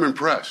 I'm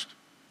impressed.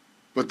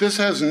 But this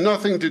has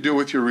nothing to do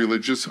with your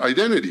religious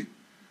identity.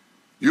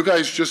 You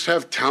guys just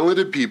have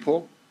talented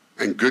people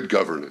and good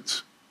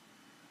governance."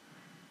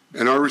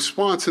 And our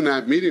response in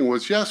that meeting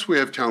was, yes, we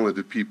have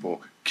talented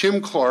people.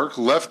 Kim Clark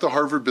left the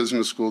Harvard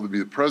Business School to be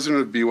the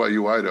president of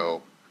BYU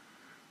Idaho,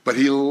 but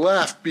he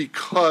left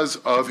because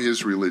of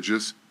his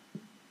religious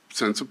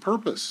sense of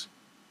purpose.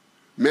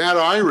 Matt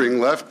Eyring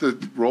left the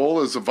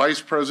role as the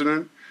vice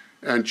president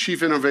and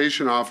chief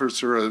innovation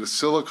officer at a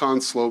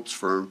Silicon Slopes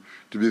firm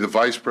to be the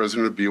vice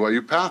president of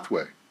BYU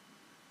Pathway.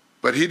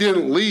 But he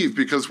didn't leave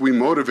because we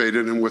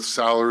motivated him with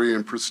salary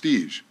and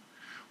prestige.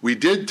 We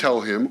did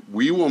tell him,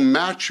 we will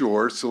match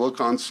your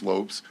Silicon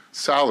Slopes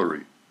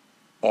salary,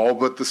 all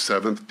but the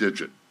 7th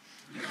digit.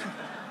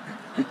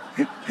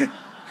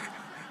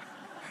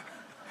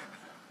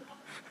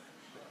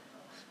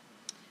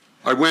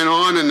 I went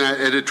on in that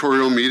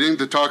editorial meeting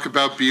to talk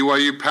about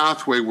BYU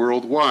Pathway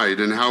worldwide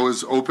and how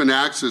it's open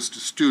access to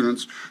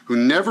students who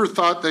never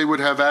thought they would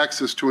have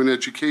access to an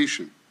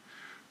education,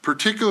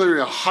 particularly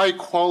a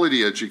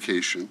high-quality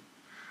education,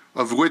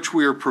 of which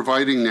we are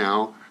providing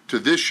now to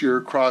this year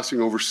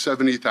crossing over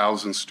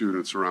 70,000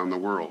 students around the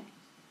world.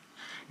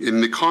 In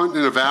the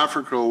continent of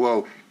Africa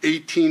alone,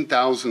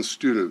 18,000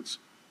 students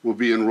will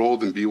be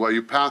enrolled in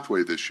BYU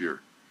Pathway this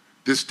year.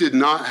 This did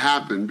not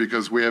happen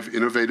because we have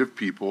innovative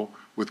people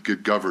with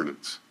good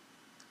governance.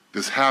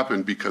 This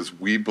happened because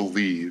we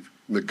believe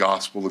in the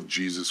gospel of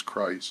Jesus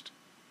Christ,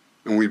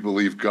 and we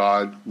believe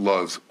God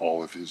loves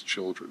all of his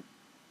children.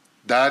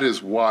 That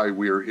is why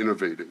we are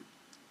innovating.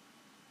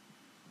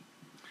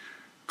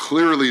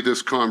 Clearly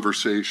this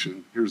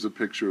conversation, here's a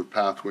picture of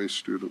Pathway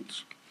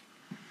students.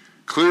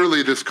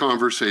 Clearly this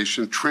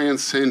conversation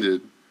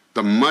transcended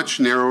the much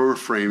narrower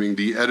framing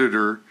the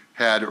editor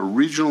had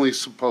originally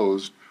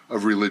supposed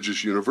of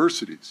religious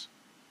universities.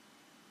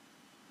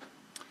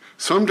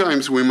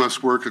 Sometimes we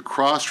must work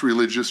across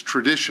religious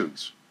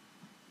traditions,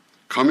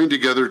 coming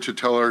together to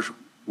tell our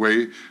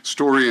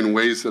story in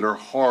ways that are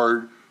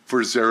hard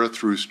for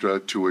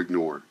Zarathustra to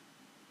ignore.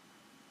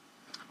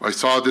 I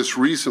saw this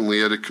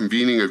recently at a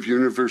convening of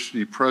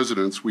university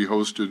presidents we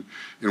hosted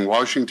in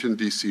Washington,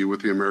 D.C.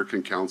 with the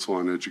American Council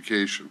on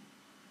Education.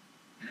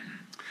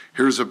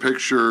 Here's a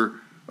picture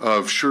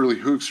of Shirley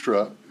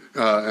Hoekstra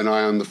and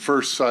I on the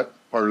first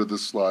part of the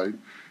slide.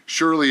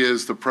 Shirley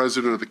is the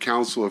president of the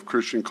Council of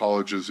Christian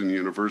Colleges and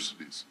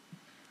Universities,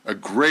 a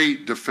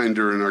great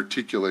defender and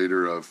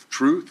articulator of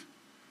truth,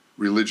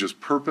 religious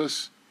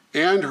purpose,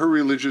 and her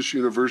religious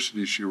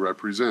university she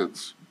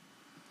represents.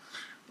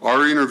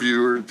 Our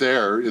interviewer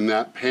there in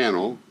that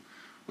panel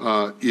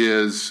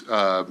is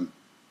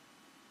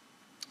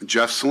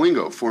Jeff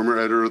Slingo, former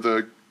editor of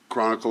the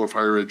Chronicle of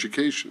Higher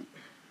Education.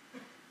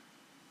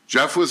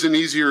 Jeff was an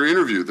easier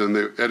interview than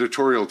the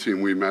editorial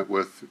team we met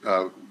with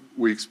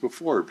weeks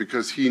before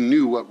because he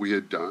knew what we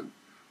had done.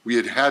 We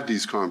had had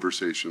these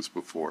conversations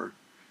before,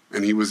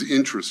 and he was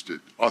interested,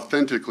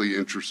 authentically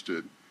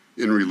interested,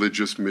 in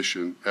religious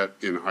mission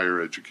in higher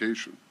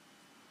education.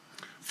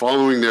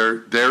 Following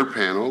their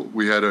panel,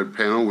 we had a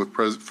panel with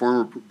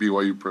former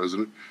BYU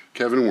President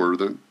Kevin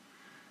Worthen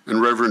and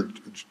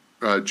Reverend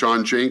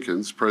John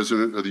Jenkins,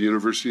 President of the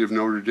University of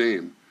Notre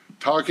Dame,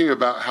 talking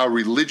about how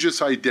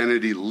religious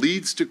identity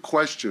leads to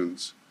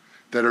questions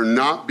that are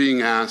not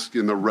being asked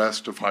in the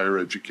rest of higher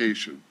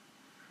education.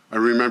 I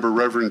remember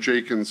Reverend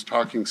Jenkins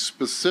talking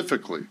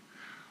specifically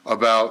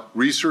about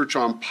research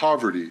on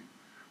poverty,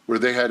 where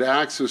they had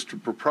access to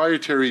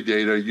proprietary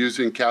data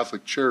using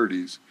Catholic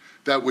Charities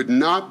that would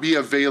not be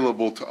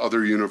available to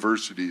other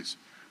universities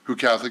who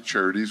Catholic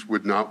Charities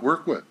would not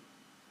work with.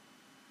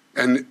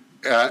 And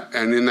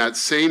in that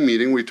same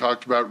meeting, we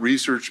talked about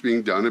research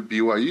being done at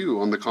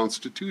BYU on the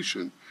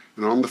Constitution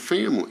and on the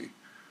family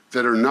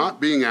that are not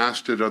being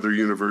asked at other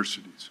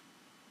universities.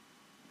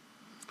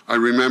 I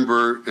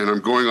remember, and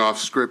I'm going off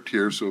script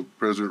here, so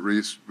President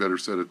Reese better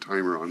set a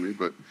timer on me,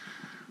 but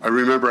I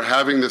remember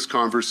having this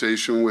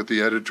conversation with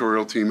the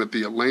editorial team at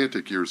The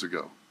Atlantic years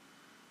ago.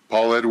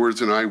 Paul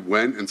Edwards and I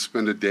went and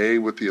spent a day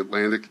with the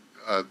Atlantic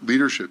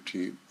leadership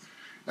team.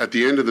 At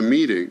the end of the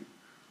meeting,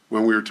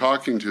 when we were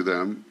talking to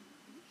them,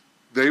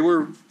 they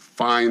were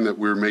fine that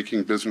we were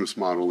making business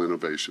model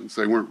innovations.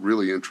 They weren't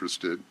really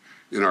interested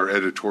in our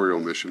editorial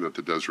mission at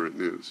the Deseret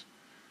News.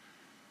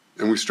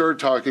 And we started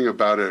talking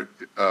about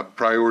a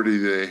priority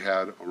they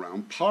had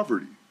around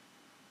poverty.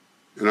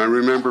 And I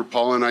remember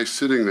Paul and I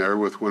sitting there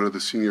with one of the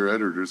senior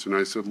editors, and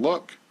I said,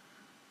 look,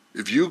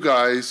 if you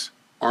guys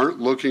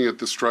aren't looking at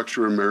the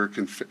structure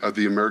of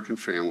the American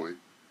family,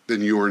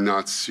 then you are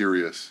not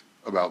serious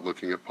about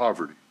looking at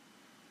poverty.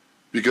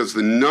 Because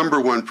the number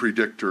one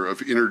predictor of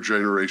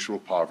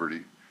intergenerational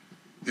poverty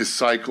is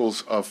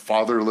cycles of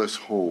fatherless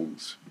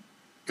homes.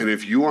 And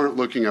if you aren't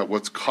looking at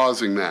what's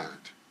causing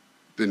that,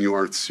 then you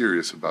aren't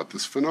serious about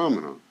this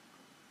phenomenon.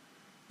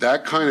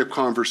 That kind of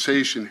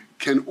conversation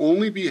can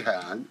only be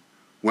had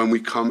when we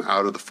come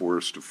out of the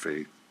forest of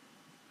faith.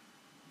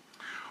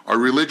 Our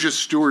religious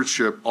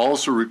stewardship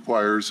also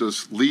requires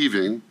us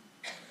leaving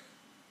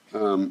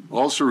the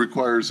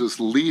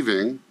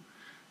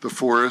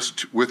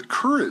forest with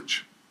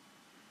courage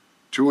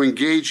to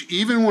engage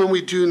even when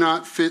we do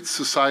not fit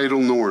societal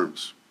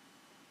norms.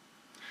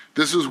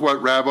 This is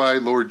what Rabbi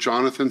Lord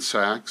Jonathan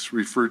Sacks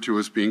referred to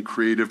as being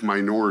creative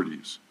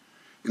minorities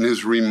in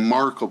his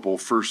remarkable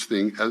First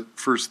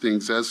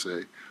Things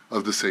essay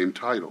of the same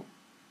title.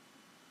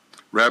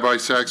 Rabbi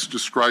Sacks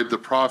described the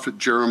prophet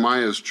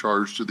Jeremiah's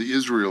charge to the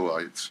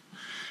Israelites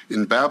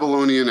in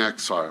Babylonian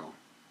exile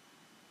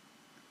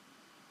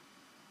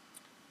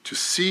to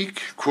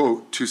seek,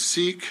 quote, to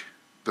seek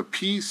the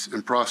peace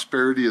and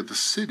prosperity of the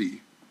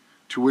city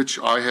to which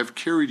I have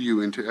carried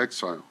you into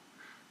exile.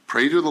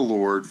 Pray to the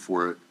Lord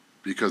for it,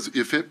 because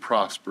if it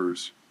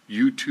prospers,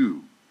 you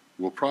too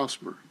will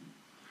prosper.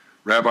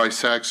 Rabbi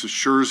Sacks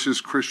assures his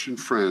Christian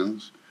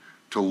friends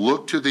to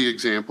look to the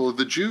example of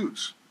the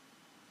Jews,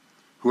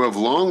 who have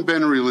long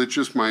been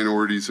religious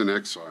minorities in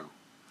exile.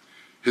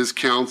 His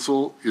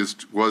counsel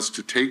was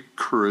to take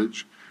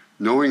courage,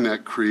 knowing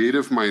that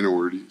creative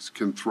minorities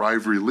can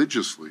thrive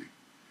religiously,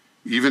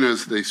 even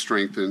as they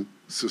strengthen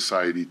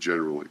society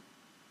generally.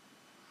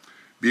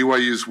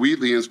 BYU's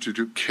Wheatley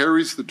Institute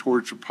carries the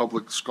torch of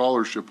public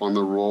scholarship on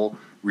the role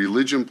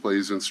religion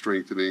plays in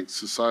strengthening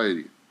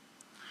society.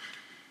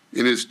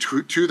 In his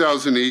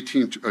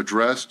 2018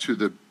 address to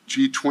the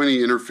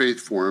G20 Interfaith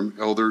Forum,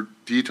 Elder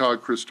D.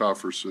 Todd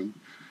Christofferson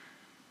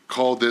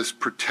called this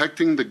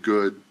protecting the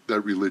good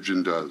that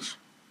religion does.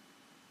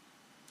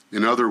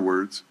 In other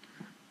words,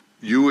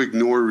 you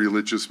ignore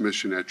religious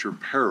mission at your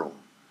peril.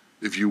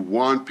 If you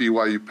want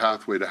BYU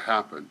Pathway to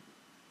happen,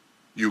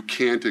 you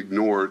can't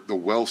ignore the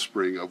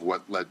wellspring of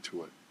what led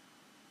to it.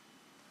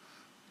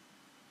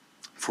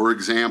 For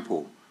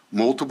example,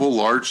 multiple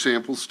large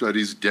sample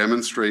studies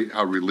demonstrate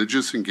how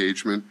religious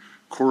engagement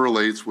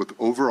correlates with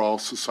overall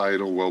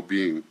societal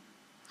well-being.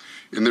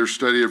 In their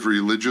study of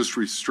religious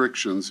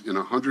restrictions in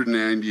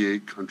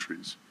 198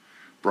 countries,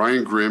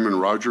 Brian Grimm and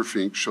Roger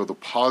Fink show the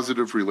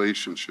positive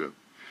relationship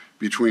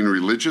between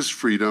religious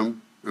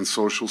freedom and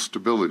social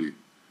stability,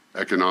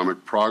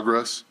 economic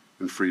progress,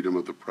 and freedom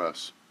of the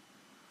press.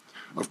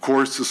 Of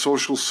course, the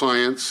social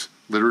science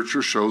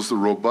literature shows the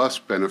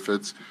robust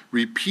benefits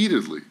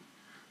repeatedly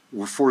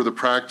for the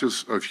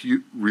practice of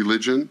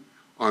religion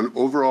on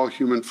overall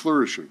human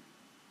flourishing,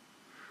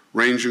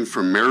 ranging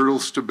from marital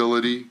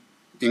stability,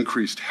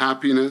 increased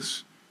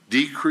happiness,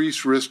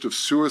 decreased risk of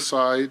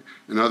suicide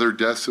and other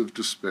deaths of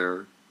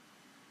despair,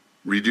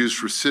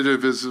 reduced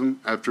recidivism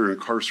after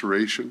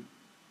incarceration,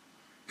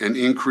 and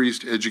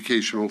increased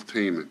educational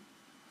attainment.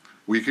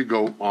 We could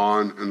go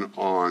on and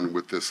on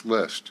with this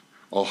list.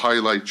 I'll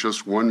highlight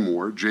just one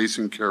more.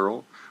 Jason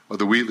Carroll of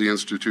the Wheatley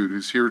Institute,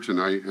 who's here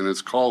tonight, and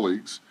his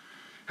colleagues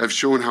have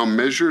shown how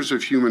measures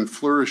of human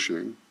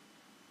flourishing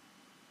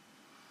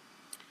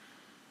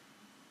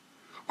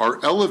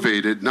are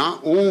elevated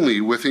not only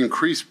with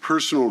increased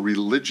personal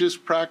religious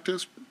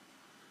practice,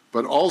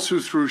 but also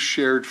through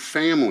shared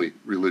family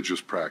religious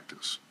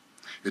practice.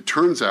 It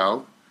turns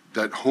out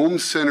that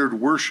home-centered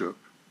worship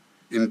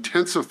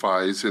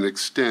intensifies and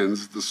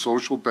extends the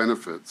social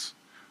benefits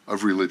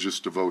of religious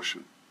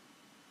devotion.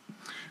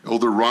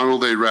 Elder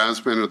Ronald A.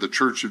 Rasband of the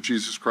Church of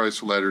Jesus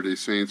Christ of Latter-day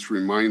Saints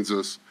reminds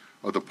us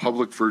of the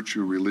public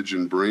virtue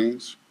religion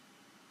brings.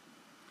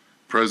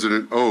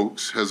 President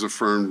Oakes has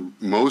affirmed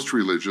most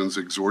religions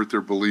exhort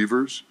their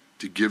believers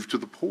to give to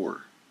the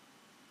poor.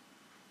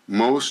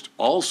 Most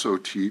also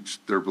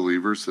teach their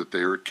believers that they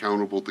are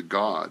accountable to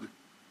God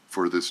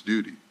for this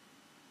duty.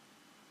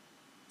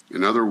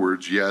 In other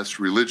words, yes,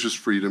 religious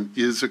freedom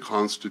is a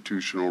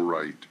constitutional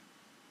right,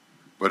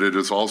 but it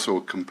is also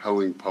a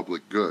compelling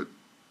public good.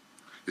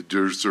 It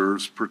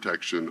deserves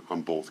protection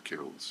on both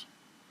counts.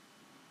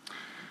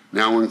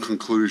 Now, in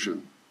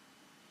conclusion,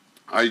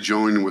 I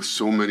join with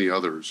so many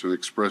others in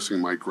expressing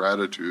my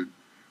gratitude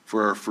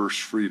for our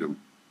first freedom,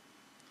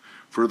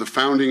 for the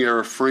founding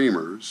era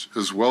framers,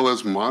 as well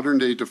as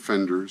modern-day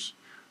defenders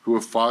who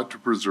have fought to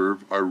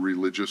preserve our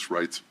religious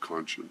rights of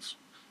conscience.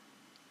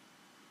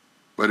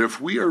 But if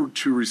we are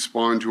to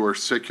respond to our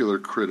secular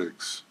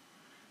critics,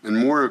 and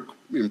more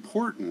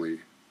importantly,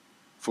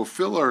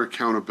 fulfill our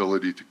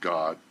accountability to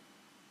God,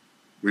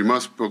 we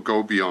must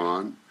go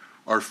beyond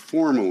our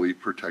formally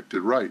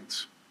protected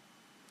rights.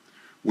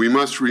 We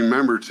must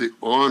remember to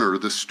honor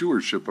the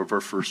stewardship of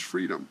our first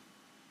freedom.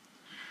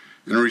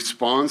 In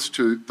response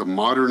to the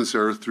modern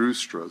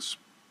Zarathustra's,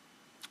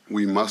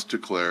 we must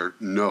declare,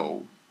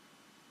 no,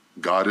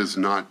 God is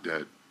not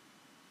dead.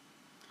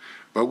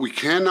 But we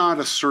cannot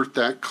assert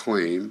that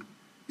claim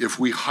if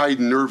we hide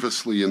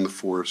nervously in the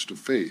forest of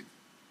faith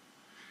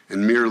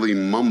and merely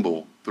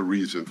mumble the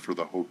reason for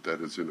the hope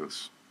that is in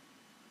us.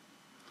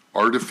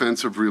 Our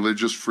defense of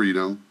religious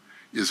freedom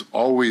is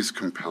always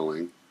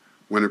compelling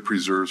when it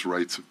preserves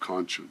rights of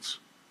conscience,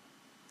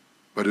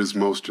 but is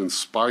most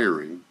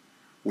inspiring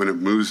when it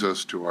moves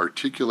us to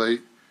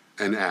articulate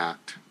and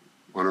act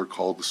on our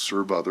call to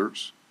serve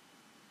others,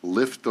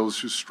 lift those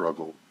who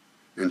struggle,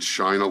 and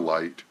shine a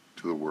light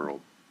to the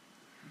world.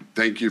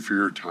 Thank you for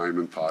your time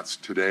and thoughts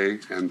today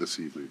and this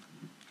evening.